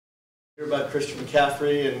Hear about Christian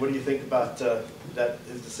McCaffrey, and what do you think about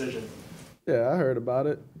his decision? Yeah, I heard about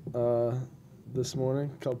it this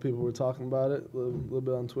morning. A couple people were talking about it, a little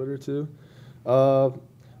bit on Twitter too. Uh,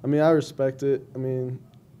 I respect it.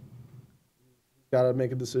 Got to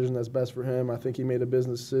make a decision that's best for him. I think he made a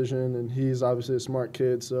business decision, and he's obviously a smart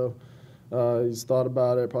kid, so he's thought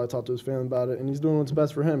about it, probably talked to his family about it, and he's doing what's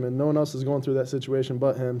best for him. And no one else is going through that situation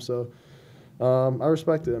but him, so I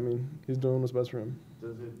respect it. He's doing what's best for him.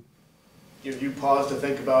 Does it give you pause to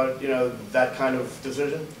think about, that kind of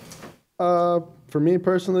decision? For me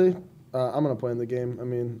personally, I'm gonna play in the game.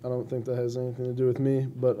 I don't think that has anything to do with me,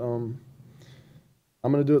 but I'm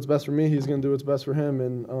gonna do what's best for me. He's gonna do what's best for him,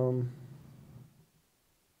 and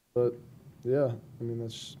but yeah,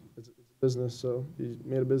 it's a business. So he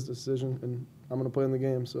made a business decision, and I'm gonna play in the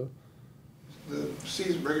game. So the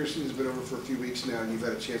regular season's been over for a few weeks now, and you've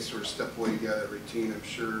had a chance to sort of step away, get out of that routine. I'm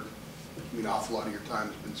sure, an awful lot of your time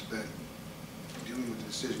has been spent dealing with the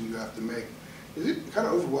decision you have to make. Is it kind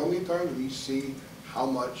of overwhelming at times when you see how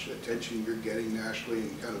much attention you're getting nationally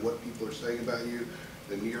and kind of what people are saying about you?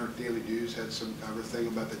 The New York Daily News had some kind of thing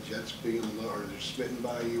about the Jets being low, or they're smitten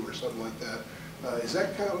by you, or something like that. Is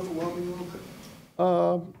that kind of overwhelming a little bit?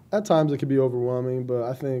 at times it can be overwhelming, but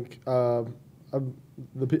I think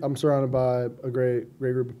I'm surrounded by a great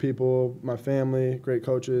group of people. My family, great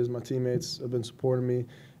coaches, my teammates have been supporting me,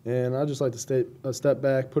 and I just like to step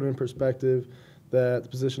back, put it in perspective that the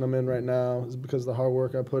position I'm in right now is because of the hard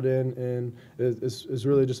work I put in, and it's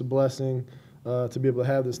really just a blessing to be able to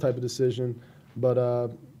have this type of decision. But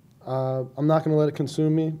I'm not going to let it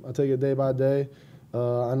consume me. I take it day by day. I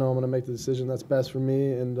know I'm going to make the decision that's best for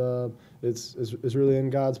me, and it's really in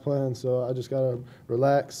God's plan. So I just got to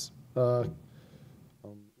relax,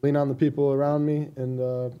 lean on the people around me, and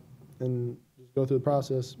just go through the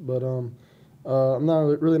process. But I'm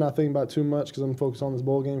really not thinking about it too much because I'm focused on this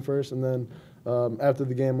bowl game first, and then after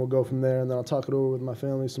the game we'll go from there, and then I'll talk it over with my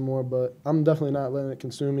family some more. But I'm definitely not letting it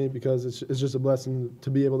consume me because it's just a blessing to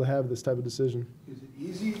be able to have this type of decision. Is it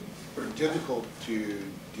easy or difficult to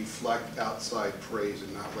deflect outside praise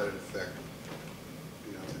and not let it affect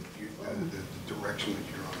the direction that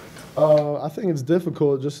you're on right now? I think it's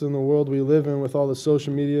difficult just in the world we live in with all the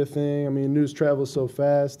social media thing. News travels so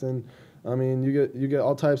fast, and you get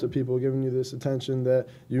all types of people giving you this attention that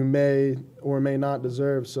you may or may not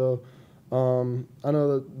deserve. So I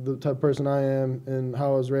know that the type of person I am and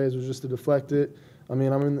how I was raised was just to deflect it. I'm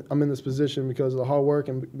in this position because of the hard work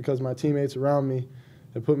and because my teammates around me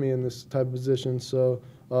have put me in this type of position. So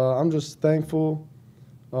I'm just thankful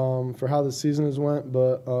for how the season has went,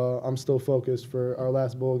 but I'm still focused for our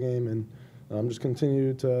last bowl game, and I'm just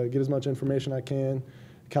continue to get as much information I can,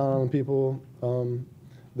 count on the people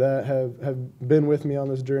that have been with me on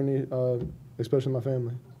this journey, especially my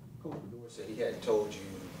family. Coach Fedora said he hadn't told you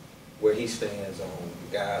where he stands on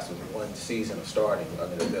guys with one season of starting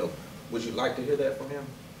under the belt. Would you like to hear that from him?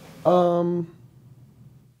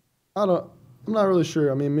 I'm not really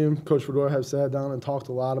sure. Me and Coach Fedora have sat down and talked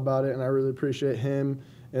a lot about it, and I really appreciate him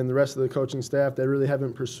and the rest of the coaching staff. They really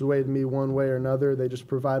haven't persuaded me one way or another. They just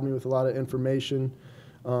provide me with a lot of information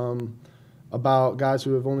about guys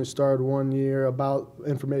who have only started 1 year, about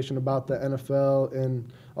information about the NFL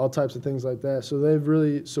and all types of things like that. So they've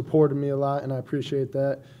really supported me a lot, and I appreciate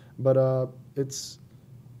that. But it's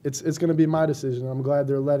going to be my decision. I'm glad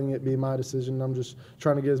they're letting it be my decision. I'm just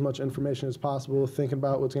trying to get as much information as possible, thinking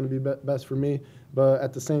about what's going to be best for me. But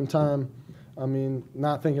at the same time,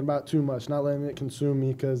 not thinking about too much, not letting it consume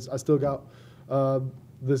me because I still got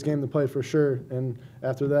this game to play for sure. And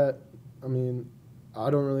after that, I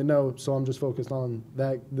don't really know. So I'm just focused on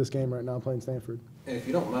this game right now, playing Stanford. And if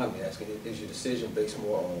you don't mind me asking, is your decision based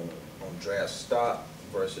more on draft stock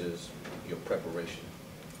versus your preparation?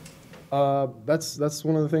 That's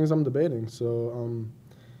one of the things I'm debating. So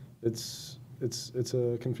it's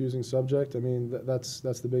a confusing subject. That's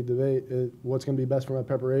the big debate. What's going to be best for my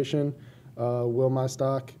preparation? Will my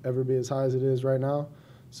stock ever be as high as it is right now?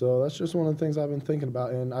 So that's just one of the things I've been thinking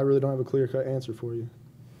about, and I really don't have a clear-cut answer for you.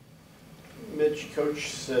 Mitch, Coach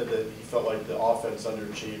said that he felt like the offense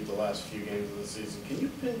underachieved the last few games of the season. Can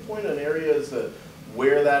you pinpoint on areas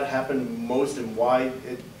where that happened most and why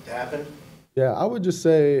it happened? Yeah, I would just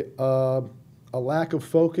say a lack of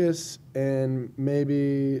focus and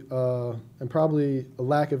maybe and probably a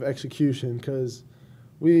lack of execution because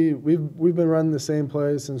we've been running the same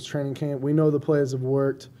plays since training camp. We know the plays have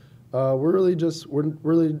worked. We're really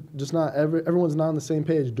just not everyone's not on the same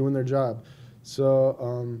page doing their job.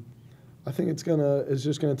 So I think it's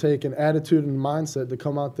just gonna take an attitude and mindset to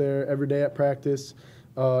come out there every day at practice,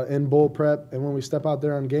 in bowl prep, and when we step out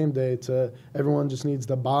there on game day, everyone just needs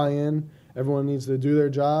to buy in. Everyone needs to do their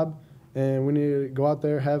job and we need to go out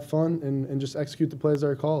there, have fun, and just execute the plays that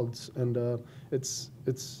are called. And it's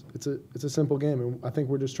a simple game, and I think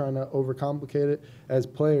we're just trying to overcomplicate it as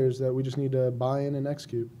players, that we just need to buy in and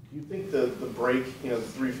execute. Do you think the break, the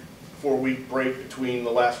 3-4 week break between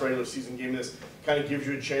the last regular season game and this kind of gives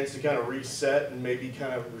you a chance to kind of reset and maybe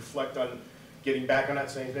kind of reflect on getting back on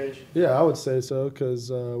that same page? Yeah, I would say so,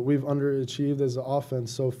 because we've underachieved as an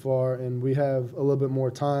offense so far, and we have a little bit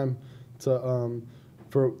more time to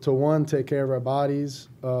one, take care of our bodies,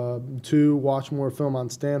 2, watch more film on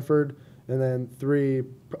Stanford, and then 3,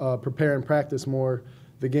 prepare and practice more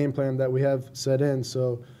the game plan that we have set in.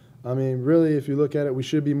 So, I mean, really, if you look at it, we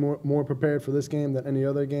should be more prepared for this game than any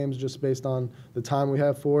other games, just based on the time we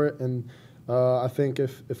have for it. And I think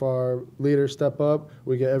if our leaders step up,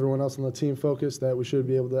 we get everyone else on the team focused, that we should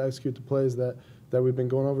be able to execute the plays that we've been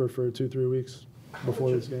going over for 2-3 weeks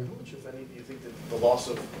before this game. How much, if any, do you think that the loss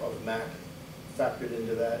of Mac factored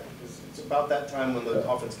into that? Because it's about that time when the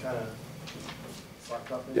offense kind of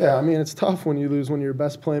slacked up. Yeah, I mean, it's tough when you lose one of your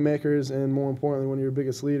best playmakers, and more importantly, one of your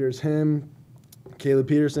biggest leaders. Him, Caleb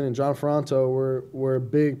Peterson, and John Ferranto were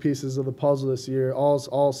big pieces of the puzzle this year,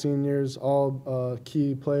 all seniors, all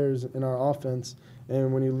key players in our offense.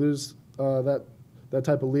 And when you lose that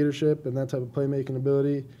type of leadership and that type of playmaking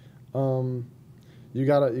ability, you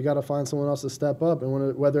gotta find someone else to step up.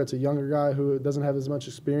 And whether it's a younger guy who doesn't have as much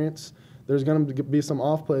experience, there's going to be some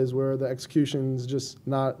off plays where the execution's just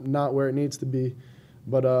not where it needs to be.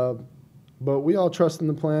 But we all trust in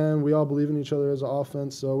the plan. We all believe in each other as an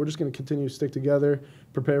offense. So we're just going to continue to stick together,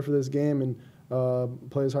 prepare for this game, and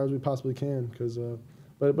play as hard as we possibly can.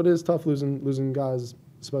 But it is tough losing guys,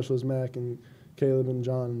 especially as Mac and Caleb and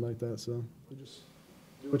John like that. So we just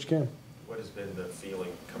do what you can. What has been the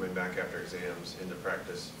feeling coming back after exams into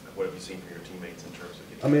practice? What have you seen from your teammates in terms of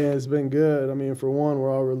getting? I mean, it's been good. I mean, for one, we're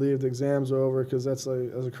all relieved the exams are over, because that's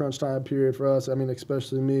a crunch time period for us. I mean,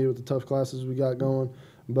 especially me with the tough classes we got going.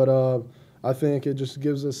 But I think it just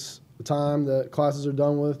gives us the time that classes are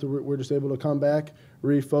done with. We're just able to come back,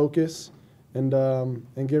 refocus, and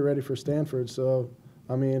get ready for Stanford. So,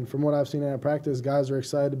 I mean, from what I've seen at practice, guys are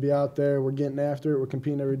excited to be out there. We're getting after it. We're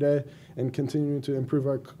competing every day and continuing to improve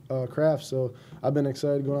our craft. So I've been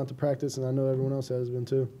excited going out to practice, and I know everyone else has been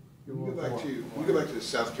too. We go back to the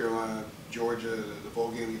South Carolina, Georgia, the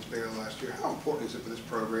bowl game against Baylor last year. How important is it for this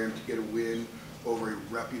program to get a win over a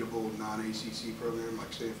reputable non-ACC program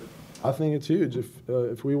like Stanford? I think it's huge.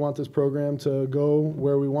 If we want this program to go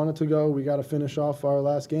where we want it to go, we got to finish off our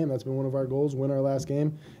last game. That's been one of our goals: win our last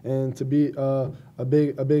game, and to beat a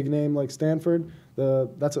big name like Stanford.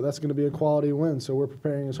 That's going to be a quality win. So we're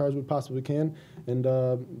preparing as hard as we possibly can, and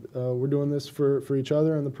we're doing this for each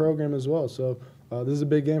other and the program as well. So this is a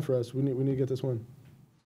big game for us. We need to get this win.